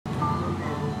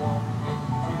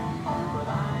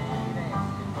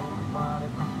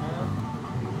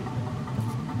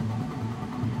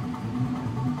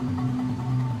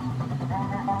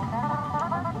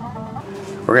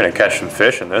We're gonna catch some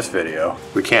fish in this video.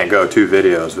 We can't go 2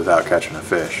 videos without catching a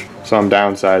fish. So I'm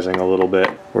downsizing a little bit.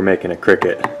 We're making a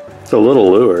cricket. It's a little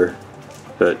lure,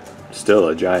 but still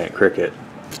a giant cricket.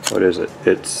 What is it?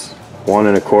 It's 1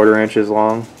 1/4 inches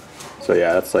long. So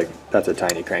yeah, that's a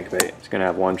tiny crankbait. It's gonna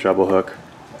have 1 treble hook.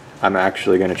 I'm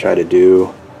actually gonna try to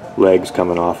do legs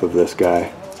coming off of this guy.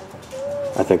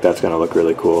 I think that's gonna look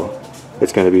really cool.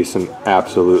 It's gonna be some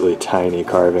absolutely tiny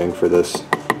carving for this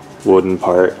wooden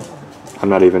part. I'm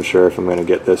not even sure if I'm gonna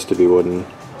get this to be wooden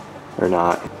or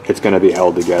not. It's gonna be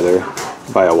held together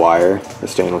by a wire, a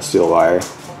stainless steel wire,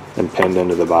 and pinned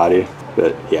into the body.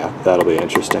 But yeah, that'll be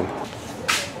interesting.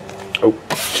 Oh,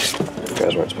 you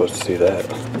guys weren't supposed to see that.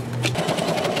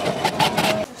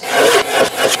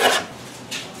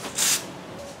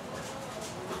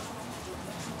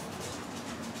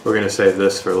 We're gonna save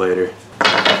this for later.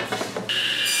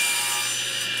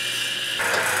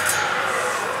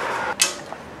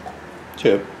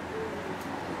 Chip,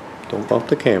 don't bump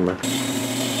the camera.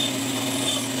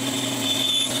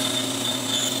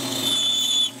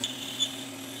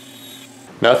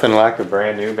 Nothing like a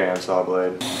brand new bandsaw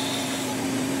blade.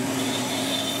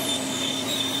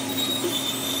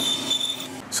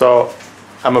 So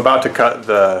I'm about to cut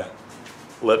the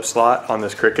lip slot on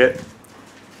this cricket,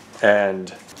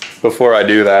 and before I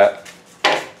do that,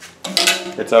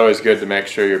 it's always good to make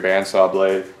sure your bandsaw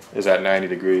blade is at 90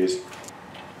 degrees.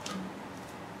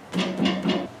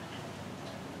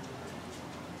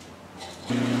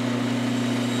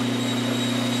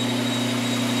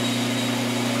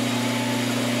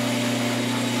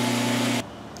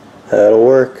 That'll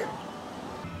work.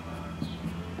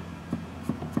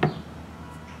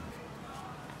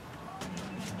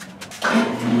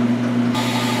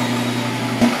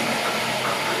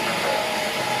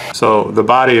 So the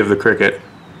body of the cricket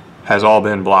has all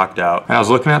been blocked out. And I was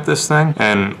looking at this thing,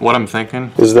 and what I'm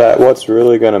thinking is that what's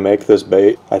really gonna make this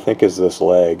bait, I think, is this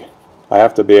leg. I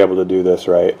have to be able to do this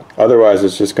right. Otherwise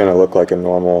it's just gonna look like a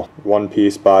normal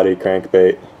 1-piece body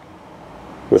crankbait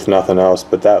with nothing else,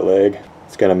 but that leg,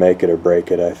 it's gonna make it or break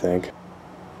it, I think.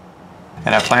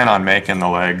 And I plan on making the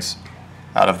legs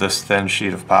out of this thin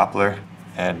sheet of poplar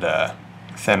and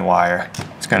thin wire.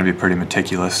 It's gonna be pretty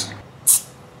meticulous.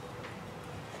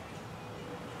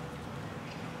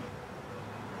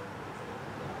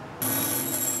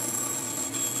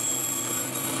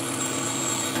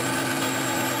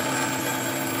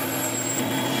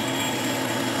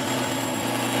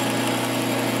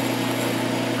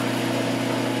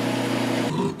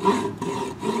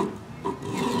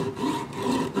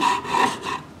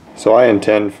 So I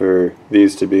intend for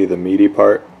these to be the meaty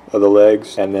part of the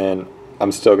legs, and then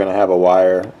I'm still going to have a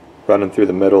wire running through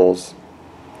the middles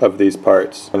of these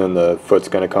parts, and then the foot's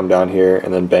going to come down here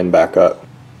and then bend back up.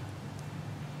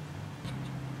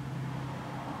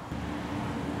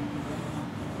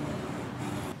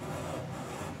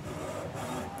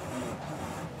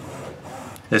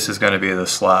 This is going to be the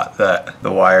slot that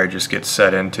the wire just gets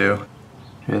set into,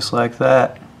 just like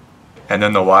that. And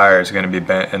then the wire is going to be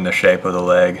bent in the shape of the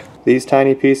leg. These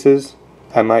tiny pieces,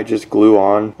 I might just glue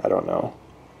on. I don't know.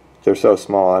 They're so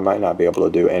small, I might not be able to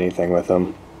do anything with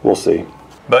them. We'll see.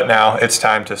 But now it's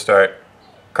time to start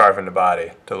carving the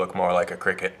body to look more like a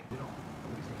cricket.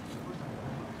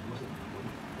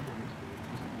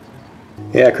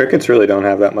 Yeah, crickets really don't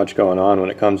have that much going on when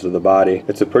it comes to the body.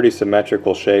 It's a pretty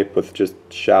symmetrical shape with just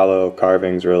shallow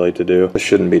carvings really to do. This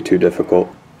shouldn't be too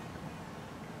difficult.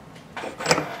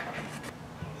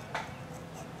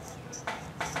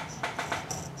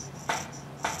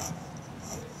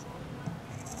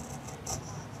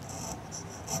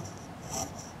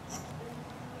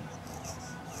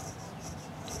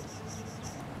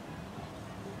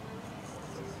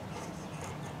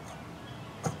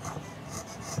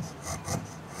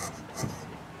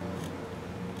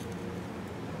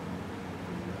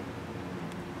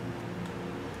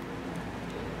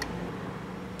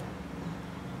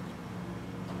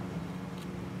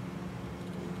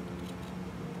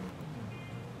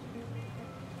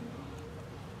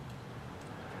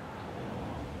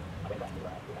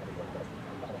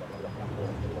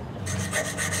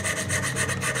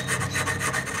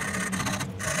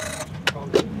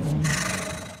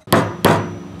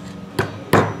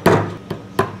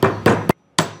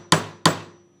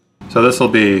 So this will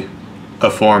be a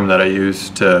form that I use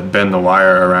to bend the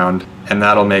wire around, and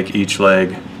that'll make each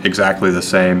leg exactly the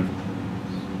same.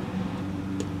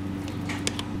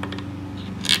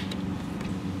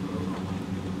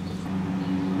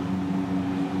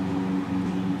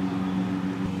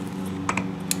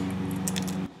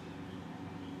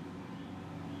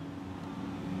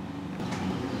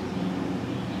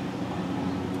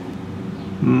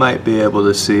 might be able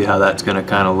to see how that's going to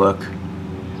kind of look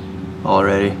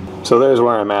already. So there's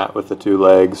where I'm at with the two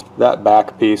legs. That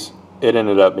back piece, it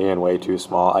ended up being way too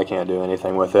small. I can't do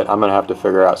anything with it. I'm going to have to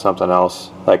figure out something else,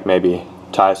 like maybe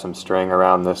tie some string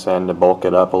around this end to bulk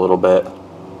it up a little bit.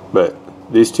 But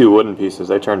these two wooden pieces,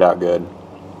 they turned out good.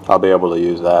 I'll be able to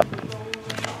use that.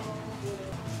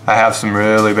 I have some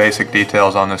really basic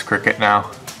details on this cricket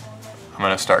now. I'm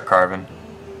going to start carving.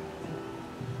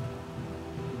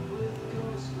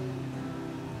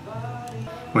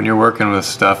 When you're working with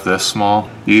stuff this small,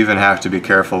 you even have to be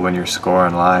careful when you're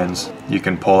scoring lines. You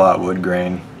can pull out wood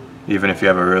grain. Even if you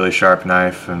have a really sharp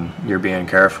knife and you're being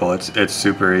careful, it's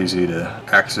super easy to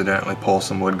accidentally pull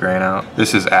some wood grain out.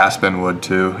 This is aspen wood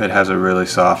too. It has a really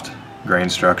soft grain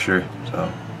structure.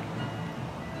 So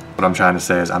what I'm trying to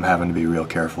say is I'm having to be real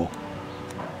careful.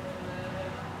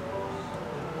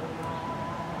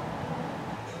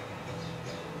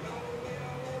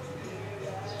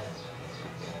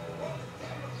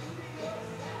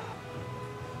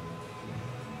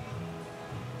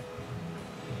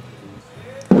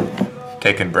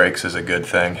 Taking breaks is a good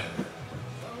thing.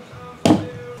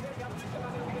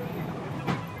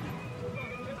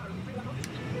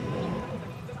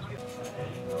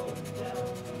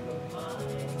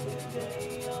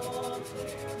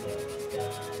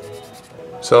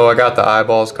 So I got the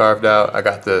eyeballs carved out, I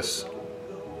got this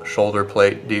shoulder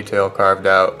plate detail carved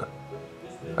out,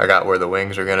 I got where the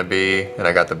wings are gonna be, and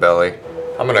I got the belly.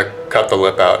 I'm gonna cut the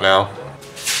lip out now.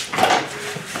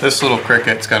 This little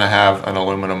cricket's gonna have an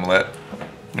aluminum lip.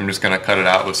 I'm just gonna cut it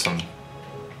out with some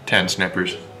 10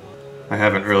 snippers. I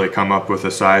haven't really come up with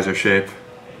a size or shape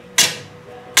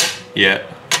yet.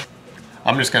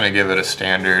 I'm just gonna give it a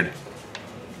standard,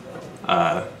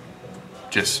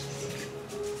 just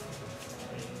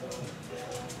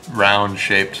round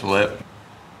shaped lip.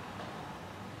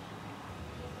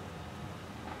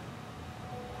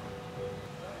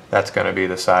 That's gonna be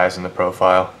the size and the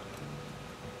profile.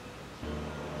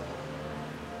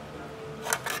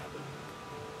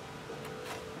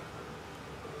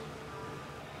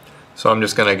 So I'm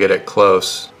just gonna get it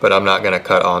close, but I'm not gonna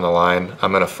cut on the line.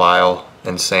 I'm gonna file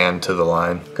and sand to the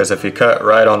line. Because if you cut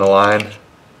right on the line,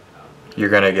 you're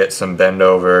gonna get some bend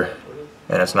over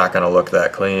and it's not gonna look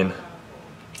that clean.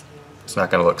 It's not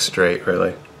gonna look straight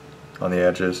really on the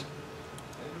edges.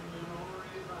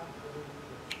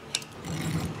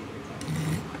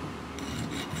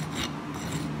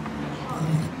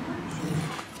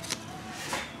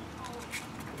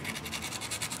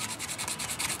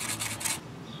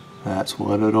 That's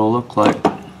what it'll look like.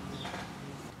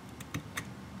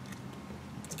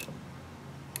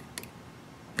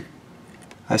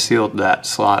 I sealed that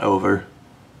slot over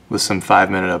with some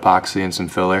 5-minute epoxy and some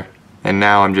filler. And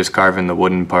now I'm just carving the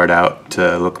wooden part out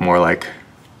to look more like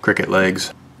cricket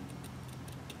legs.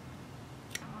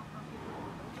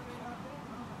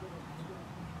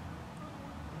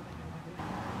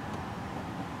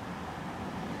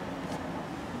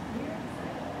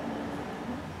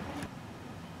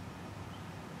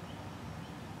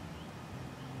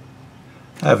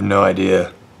 I have no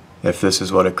idea if this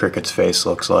is what a cricket's face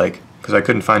looks like, because I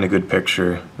couldn't find a good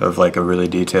picture of like a really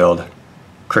detailed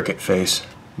cricket face,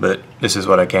 but this is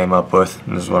what I came up with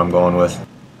and this is what I'm going with.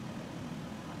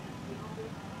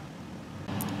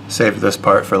 Saved this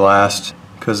part for last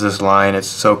because this line, it's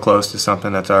so close to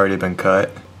something that's already been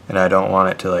cut and I don't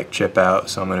want it to like chip out,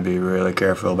 so I'm going to be really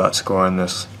careful about scoring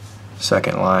this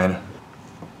second line.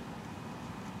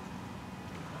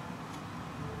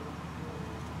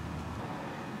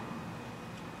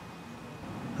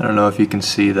 I don't know if you can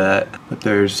see that, but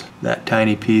there's that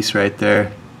tiny piece right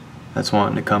there that's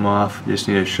wanting to come off. You just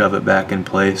need to shove it back in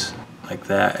place like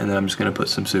that, and then I'm just going to put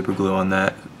some super glue on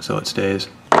that so it stays.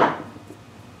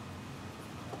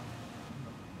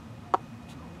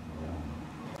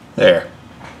 There.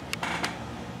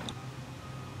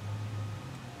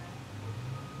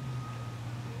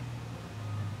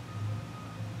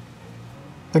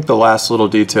 I think the last little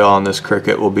detail on this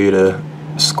cricket will be to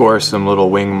score some little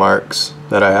wing marks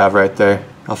that I have right there.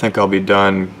 I think I'll be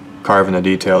done carving the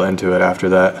detail into it after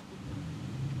that.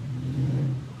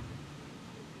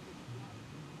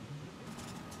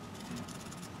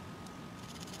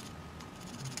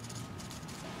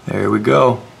 There we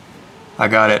go. I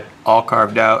got it all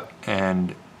carved out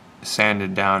and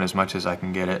sanded down as much as I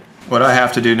can get it. What I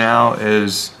have to do now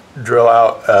is drill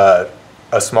out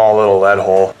a small little lead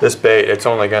hole. This bait, it's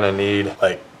only gonna need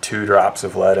like 2 drops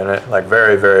of lead in it, like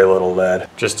very, very little lead,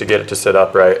 just to get it to sit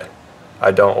upright.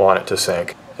 I don't want it to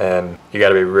sink. And you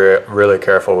gotta be really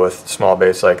careful with small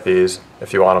baits like these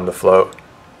if you want them to float.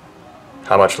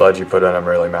 How much lead you put in them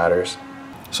really matters.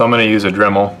 So I'm gonna use a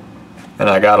Dremel and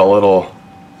I got a little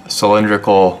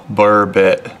cylindrical burr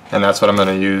bit, and that's what I'm going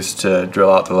to use to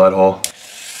drill out the lead hole.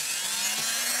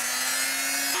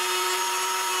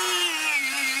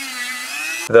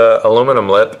 The aluminum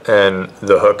lip and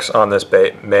the hooks on this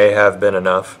bait may have been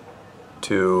enough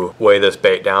to weigh this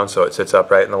bait down so it sits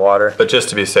upright in the water, but just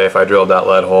to be safe I drilled that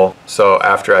lead hole, so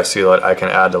after I seal it I can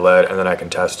add the lead and then I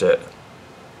can test it.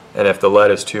 And if the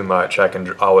lead is too much, I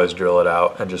can always drill it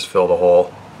out and just fill the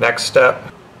hole. Next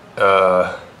step,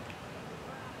 I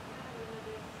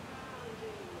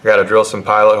gotta drill some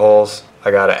pilot holes.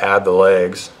 I gotta add the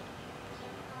legs.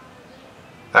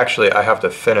 Actually, I have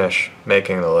to finish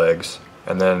making the legs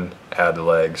and then add the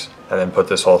legs and then put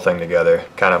this whole thing together,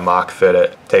 kind of mock fit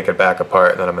it, take it back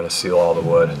apart, and then I'm gonna seal all the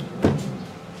wood.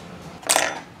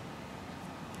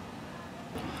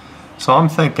 So I'm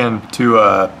thinking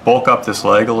to bulk up this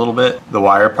leg a little bit, the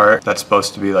wire part, that's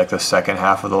supposed to be like the second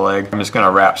half of the leg. I'm just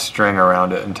gonna wrap string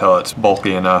around it until it's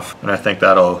bulky enough, and I think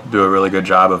that'll do a really good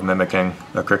job of mimicking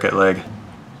a cricket leg.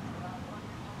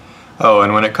 Oh,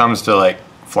 and when it comes to like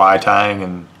fly tying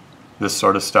and this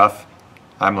sort of stuff,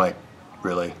 I'm like,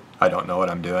 really, I don't know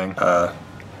what I'm doing.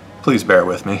 Please bear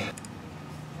with me.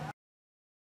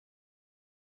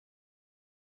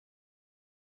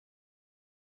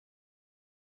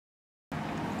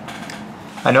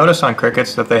 I notice on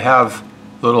crickets that they have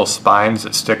little spines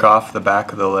that stick off the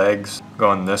back of the legs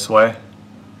going this way.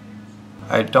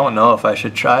 I don't know if I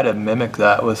should try to mimic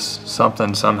that with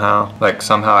something somehow, like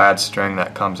somehow add string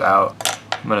that comes out.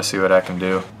 I'm gonna see what I can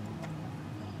do.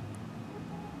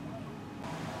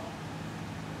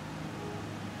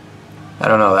 I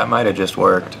don't know, that might have just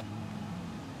worked.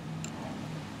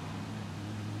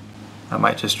 I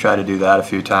might just try to do that a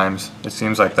few times. It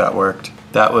seems like that worked.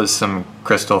 That was some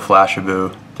crystal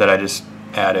flashaboo that I just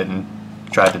added and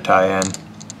tried to tie in.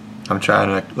 I'm trying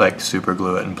to like super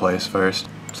glue it in place first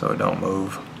so it don't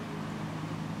move.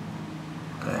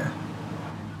 There.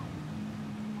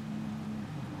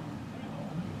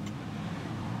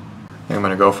 I think I'm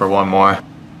gonna go for one more.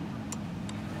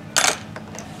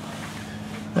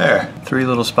 There, 3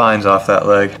 little spines off that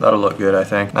leg. That'll look good, I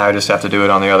think. Now I just have to do it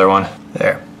on the other one.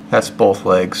 There, that's both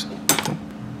legs.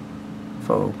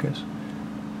 Focus.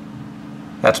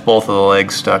 That's both of the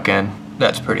legs stuck in.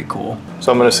 That's pretty cool.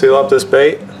 So I'm gonna seal up this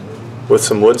bait with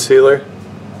some wood sealer,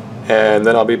 and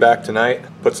then I'll be back tonight,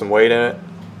 put some weight in it,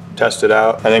 test it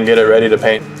out, and then get it ready to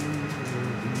paint.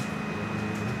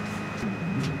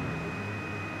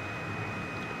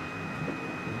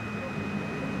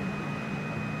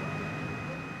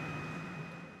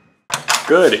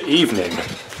 Good evening.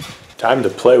 Time to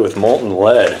play with molten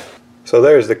lead. So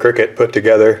there's the cricket put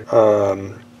together.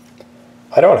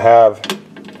 I don't have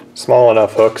small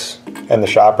enough hooks in the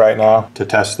shop right now to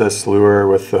test this lure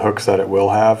with the hooks that it will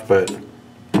have, but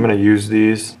I'm going to use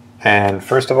these. And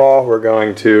first of all, we're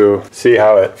going to see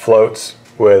how it floats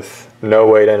with no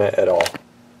weight in it at all.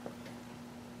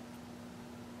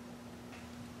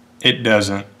 It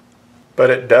doesn't, but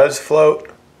it does float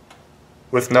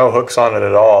with no hooks on it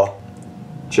at all.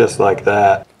 Just like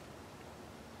that.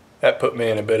 That put me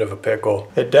in a bit of a pickle.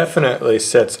 It definitely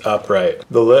sits upright.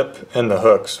 The lip and the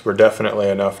hooks were definitely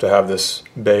enough to have this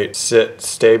bait sit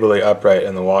stably upright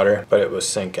in the water, but it was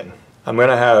sinking. I'm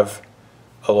gonna have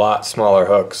a lot smaller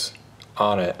hooks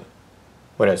on it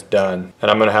when it's done,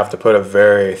 and I'm gonna have to put a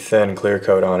very thin clear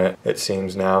coat on it, it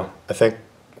seems now. I think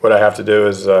what I have to do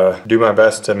is do my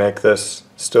best to make this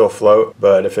still float,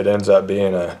 but if it ends up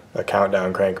being a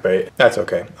countdown crankbait, that's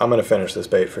okay. I'm gonna finish this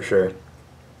bait for sure,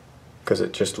 because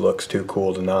it just looks too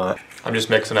cool to not. I'm just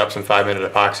mixing up some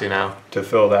 5-minute epoxy now to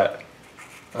fill that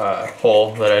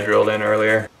hole that I drilled in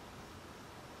earlier.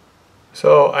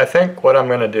 So I think what I'm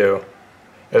gonna do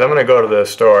is I'm gonna go to the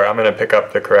store, I'm gonna pick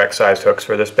up the correct sized hooks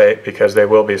for this bait because they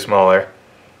will be smaller,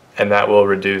 and that will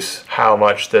reduce how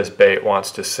much this bait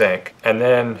wants to sink. And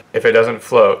then if it doesn't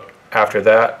float after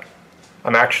that,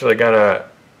 I'm actually gonna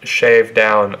shave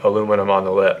down aluminum on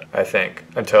the lip, I think,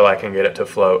 until I can get it to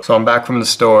float. So I'm back from the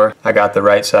store. I got the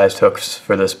right sized hooks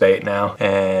for this bait now,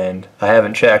 and I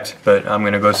haven't checked, but I'm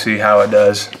gonna go see how it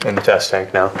does in the test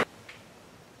tank now.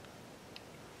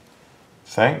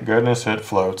 Thank goodness it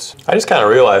floats. I just kind of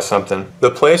realized something.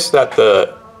 The place that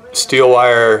the steel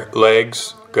wire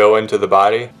legs go into the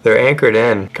body, they're anchored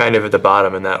in kind of at the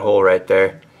bottom in that hole right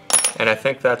there. And I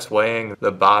think that's weighing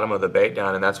the bottom of the bait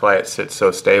down, and that's why it sits so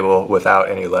stable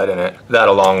without any lead in it. That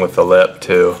along with the lip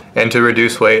too. And to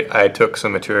reduce weight, I took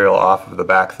some material off of the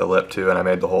back of the lip too, and I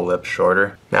made the whole lip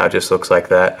shorter. Now it just looks like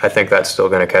that. I think that's still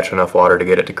gonna catch enough water to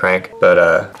get it to crank, but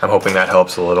I'm hoping that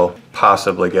helps a little.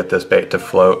 Possibly get this bait to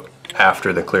float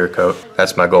after the clear coat.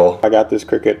 That's my goal. I got this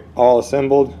cricket all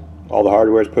assembled, All the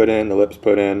hardware's put in, the lip's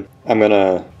put in. I'm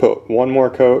gonna put one more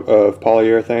coat of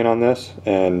polyurethane on this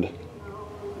and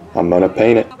I'm gonna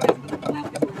paint it.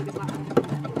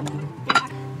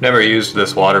 Never used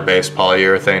this water-based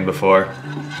polyurethane before.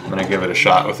 I'm gonna give it a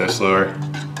shot with this lure.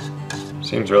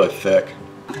 Seems really thick.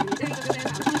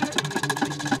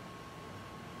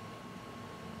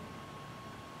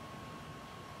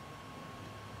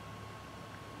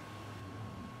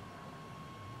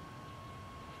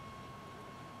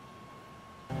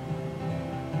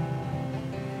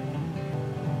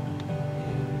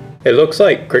 It looks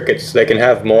like crickets, they can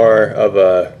have more of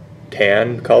a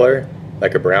tan color,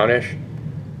 like a brownish,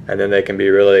 and then they can be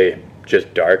really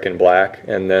just dark and black,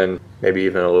 and then maybe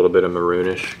even a little bit of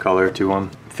maroonish color to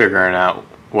them. Figuring out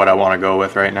what I want to go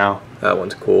with right now. That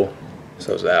one's cool.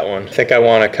 So is that one. I think I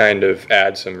want to kind of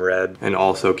add some red and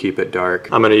also keep it dark.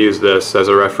 I'm going to use this as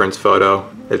a reference photo.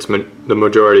 It's the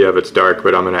majority of it's dark,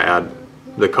 but I'm going to add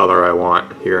the color I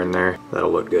want here and there.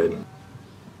 That'll look good.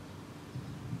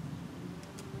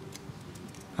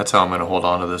 That's how I'm going to hold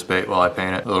on to this bait while I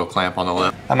paint it. A little clamp on the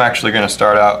lip. I'm actually going to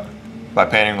start out by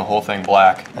painting the whole thing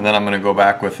black, and then I'm going to go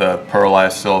back with a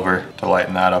pearlized silver to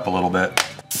lighten that up a little bit.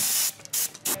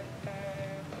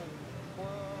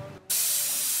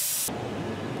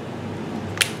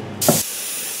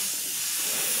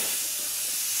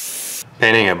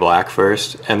 Painting it black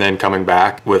first and then coming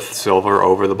back with silver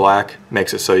over the black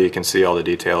makes it so you can see all the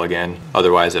detail again.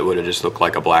 Otherwise it would have just looked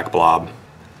like a black blob.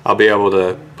 I'll be able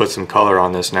to put some color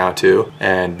on this now too,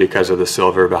 and because of the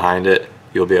silver behind it,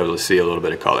 you'll be able to see a little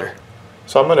bit of color.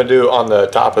 So I'm going to do on the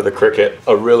top of the cricket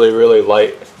a really, really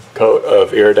light coat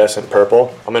of iridescent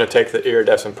purple. I'm going to take the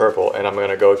iridescent purple and I'm going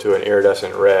to go to an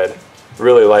iridescent red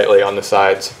really lightly on the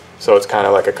sides, so it's kind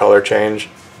of like a color change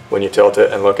when you tilt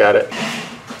it and look at it.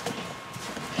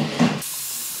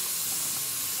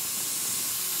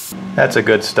 That's a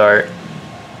good start.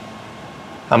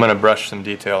 I'm going to brush some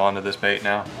detail onto this bait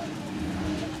now.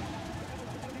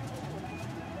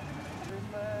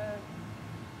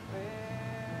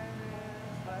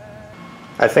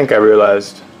 I think I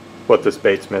realized what this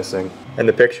bait's missing. In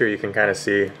the picture you can kind of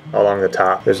see along the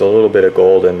top there's a little bit of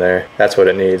gold in there. That's what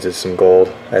it needs, is some gold,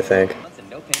 I think.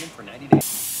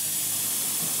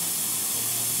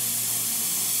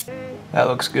 That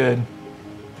looks good.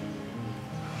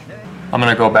 I'm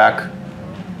going to go back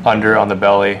under on the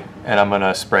belly and I'm going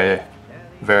to spray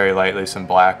very lightly some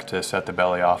black to set the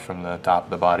belly off from the top of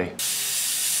the body.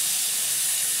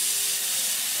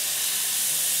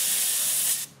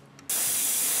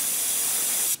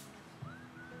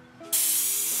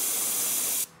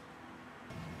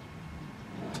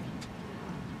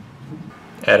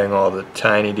 Adding all the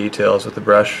tiny details with the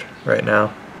brush right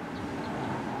now.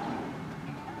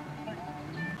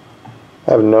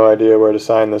 I have no idea where to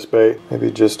sign this bait.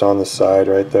 Maybe just on the side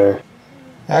right there.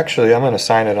 Actually, I'm going to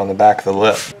sign it on the back of the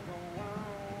lip.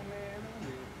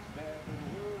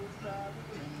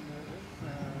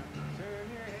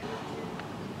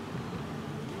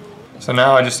 So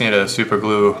now I just need to super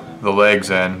glue the legs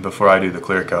in before I do the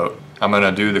clear coat. I'm going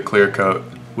to do the clear coat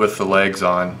with the legs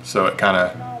on so it kind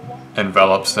of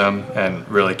envelops them and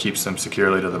really keeps them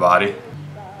securely to the body.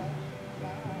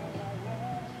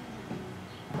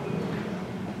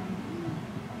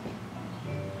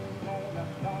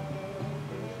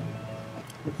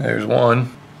 There's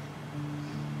one.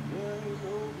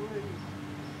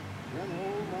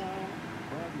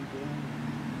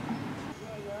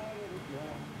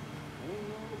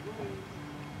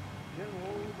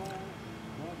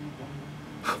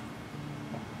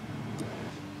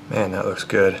 Man, that looks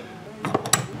good.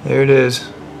 There it is.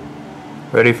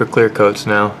 Ready for clear coats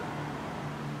now.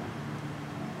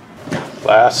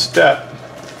 Last step.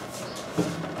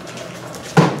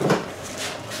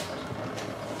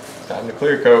 Time to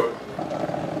clear coat.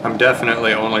 I'm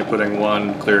definitely only putting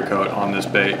one clear coat on this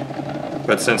bait,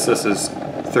 but since this is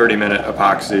 30-minute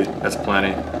epoxy, that's plenty.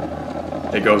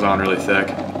 It goes on really thick.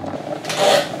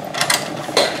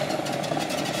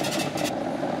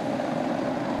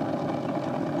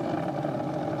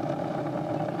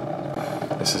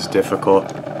 This is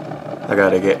difficult. I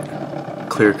gotta get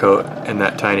clear coat in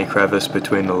that tiny crevice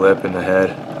between the lip and the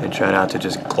head and try not to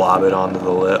just glob it onto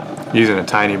the lip. Using a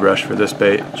tiny brush for this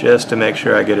bait just to make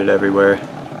sure I get it everywhere.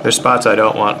 There's spots I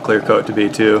don't want clear coat to be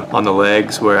too. On the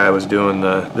legs where I was doing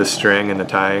the string and the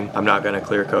tying, I'm not gonna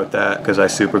clear coat that because I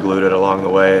super glued it along the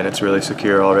way and it's really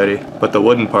secure already. But the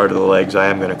wooden part of the legs I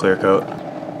am gonna clear coat.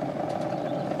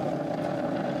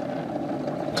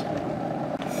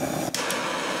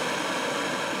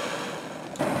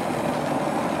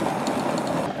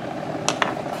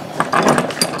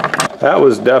 That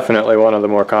was definitely one of the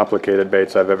more complicated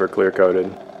baits I've ever clear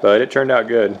coated. but it turned out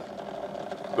good.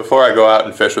 Before I go out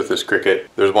and fish with this cricket,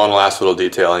 there's one last little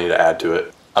detail I need to add to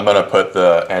it. I'm gonna put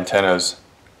the antennas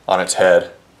on its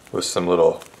head with some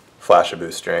little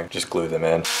flashabou string, just glue them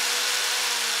in.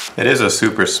 It is a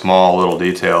super small little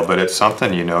detail, but it's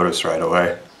something you notice right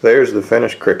away. There's the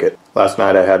finished cricket. Last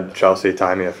night I had Chelsea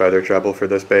tie me a feather treble for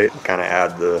this bait. Kind of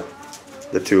add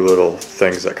the two little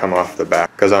things that come off the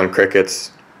back. Because on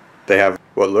crickets, they have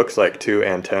what looks like two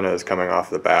antennas coming off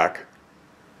the back.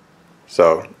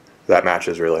 So that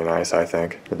matches really nice, I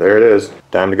think. But there it is.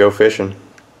 Time to go fishing.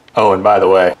 Oh, and by the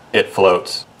way, it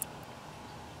floats.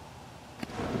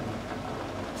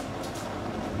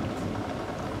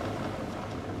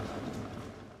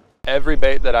 Every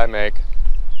bait that I make,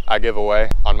 I give away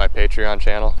on my Patreon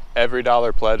channel. Every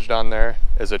dollar pledged on there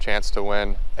is a chance to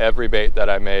win every bait that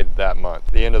I made that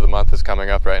month. The end of the month is coming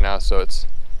up right now, so it's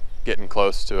getting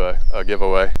close to a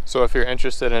giveaway. So if you're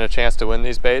interested in a chance to win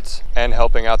these baits and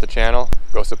helping out the channel,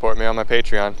 go support me on my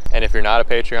Patreon. And if you're not a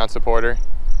Patreon supporter,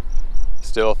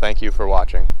 still thank you for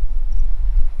watching.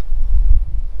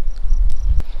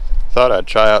 Thought I'd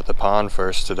try out the pond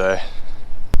first today.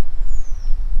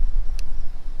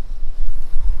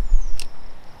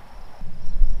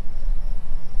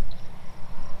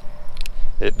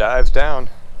 It dives down.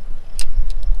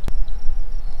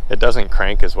 It doesn't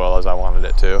crank as well as I wanted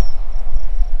it to.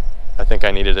 I think I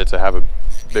needed it to have a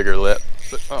bigger lip.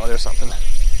 But, oh, there's something.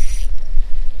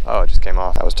 Oh, it just came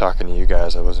off. I was talking to you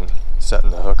guys. I wasn't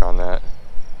setting the hook on that.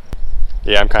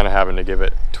 Yeah, I'm kind of having to give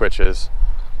it twitches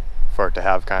for it to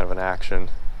have kind of an action.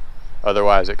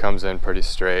 Otherwise, it comes in pretty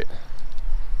straight.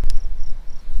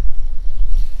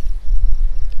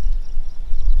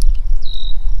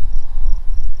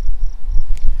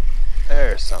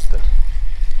 There's something.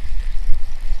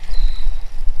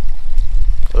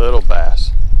 Little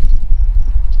bass.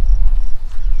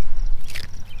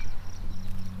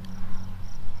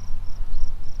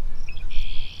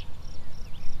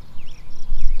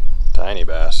 Tiny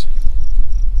bass.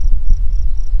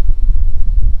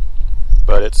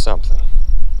 But it's something.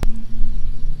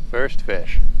 First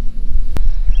fish.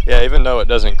 Yeah, even though it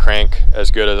doesn't crank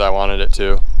as good as I wanted it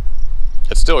to,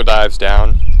 it still dives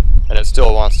down. And it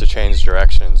still wants to change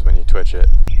directions when you twitch it.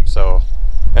 So,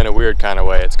 in a weird kind of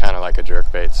way, it's kind of like a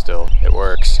jerkbait still. It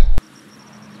works.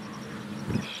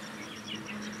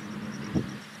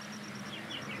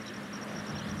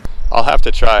 I'll have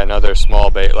to try another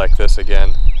small bait like this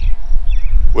again,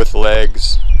 with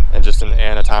legs and just an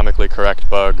anatomically correct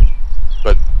bug,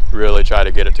 but really try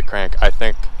to get it to crank. I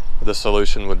think the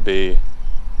solution would be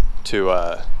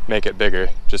to make it bigger,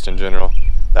 just in general.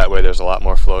 That way there's a lot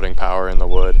more floating power in the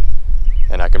wood.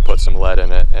 And I can put some lead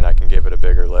in it and I can give it a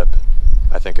bigger lip.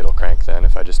 I think it'll crank then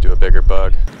if I just do a bigger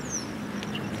bug.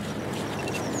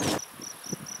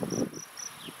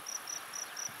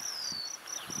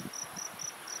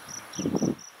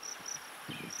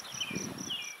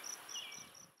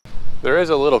 There is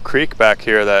a little creek back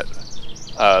here that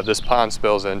this pond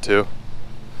spills into.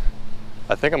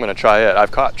 I think I'm gonna try it.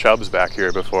 I've caught chubs back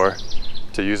here before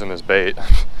to use them as bait,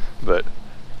 but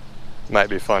it might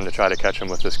be fun to try to catch them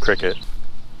with this cricket.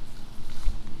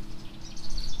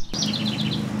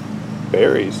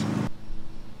 Berries.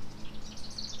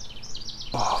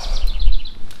 Oh,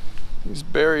 these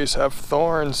berries have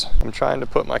thorns. I'm trying to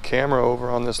put my camera over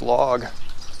on this log.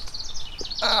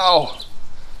 Ow!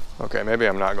 Okay, maybe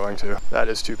I'm not going to. That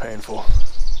is too painful.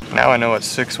 Now I know what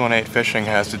 618 Fishing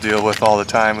has to deal with all the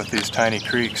time with these tiny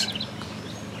creeks.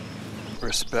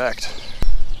 Respect.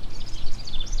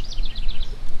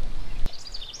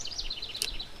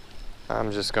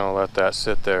 I'm just gonna let that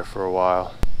sit there for a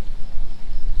while.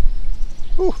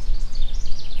 Whew.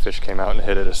 Fish came out and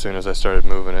hit it as soon as I started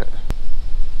moving it.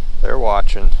 They're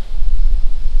watching.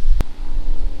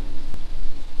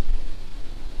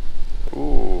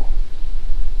 Ooh,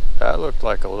 that looked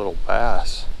like a little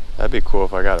bass. That'd be cool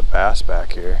if I got a bass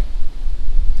back here.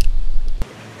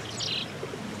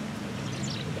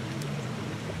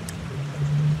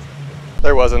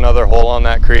 There was another hole on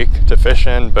that creek to fish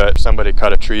in, but somebody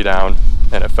cut a tree down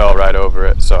and it fell right over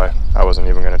it, so I wasn't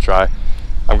even gonna try.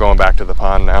 I'm going back to the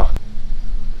pond now.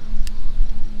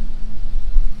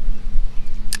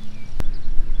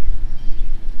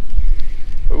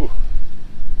 Ooh,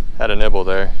 had a nibble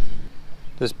there.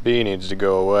 This bee needs to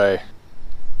go away.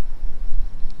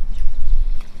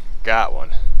 Got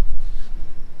one.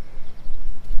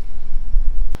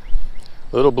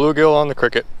 Little bluegill on the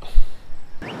cricket.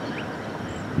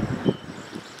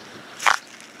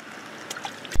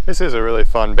 This is a really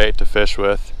fun bait to fish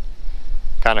with,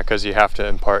 kind of because you have to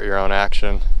impart your own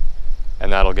action,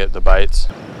 and that'll get the bites.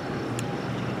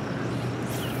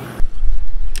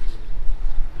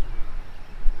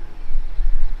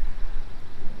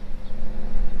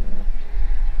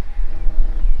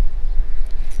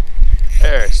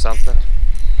 catch something.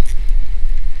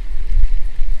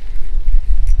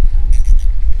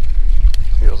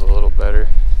 Feels a little better.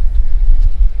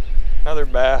 Another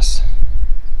bass.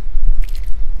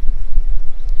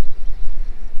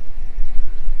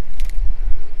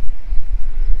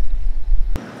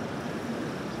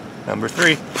 Number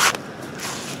 3.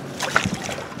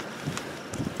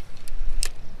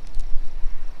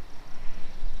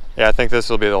 Yeah, I think this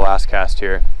will be the last cast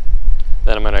here.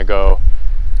 Then I'm gonna go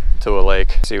to a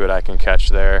lake, see what I can catch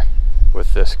there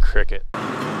with this cricket.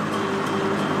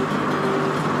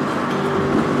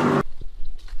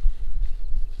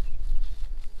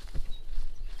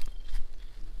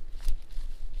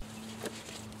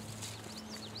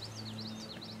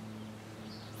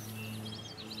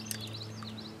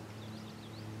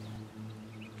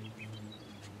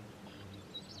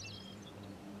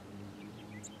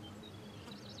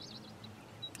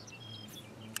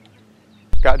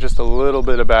 Got just a little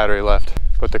bit of battery left,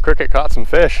 but the cricket caught some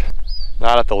fish.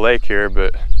 Not at the lake here,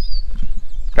 but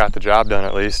got the job done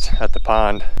at least at the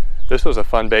pond. This was a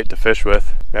fun bait to fish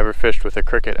with. Never fished with a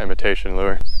cricket imitation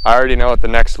lure. I already know what the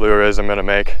next lure is I'm gonna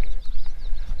make.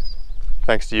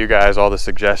 Thanks to you guys, all the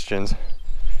suggestions.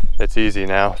 It's easy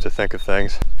now to think of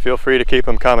things. Feel free to keep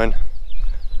them coming.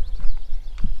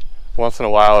 Once in a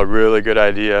while, a really good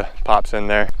idea pops in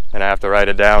there and I have to write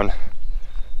it down.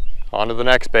 On to the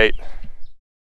next bait.